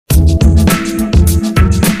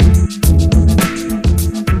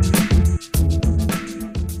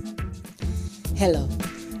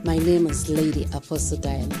Lady Apostle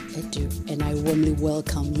Diana Edu, and I warmly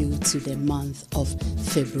welcome you to the month of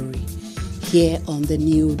February. Here on the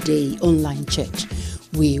New Day Online Church,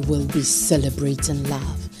 we will be celebrating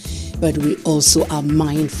love, but we also are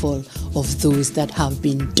mindful of those that have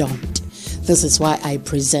been dumped. This is why I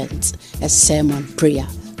present a sermon prayer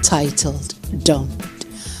titled Dumped.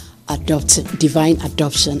 Divine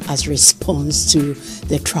adoption as response to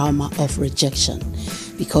the trauma of rejection.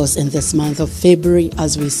 Because in this month of February,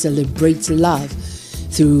 as we celebrate love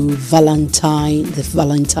through the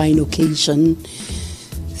Valentine occasion,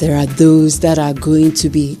 there are those that are going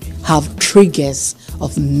to have triggers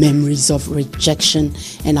of memories of rejection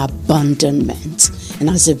and abandonment. And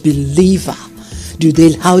as a believer,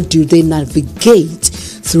 how do they navigate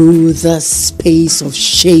through the space of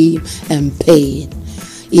shame and pain?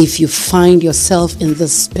 If you find yourself in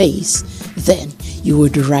this space, then you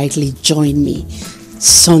would rightly join me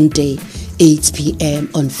Sunday, 8 p.m.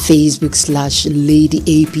 on Facebook /Lady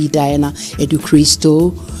AP Diana Edu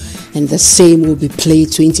Christo, and the same will be played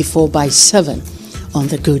 24/7 on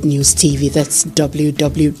the Good News TV. That's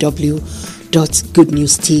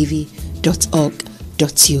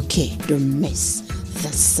www.goodnewstv.org.uk. Don't miss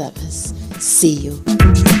the service. See you.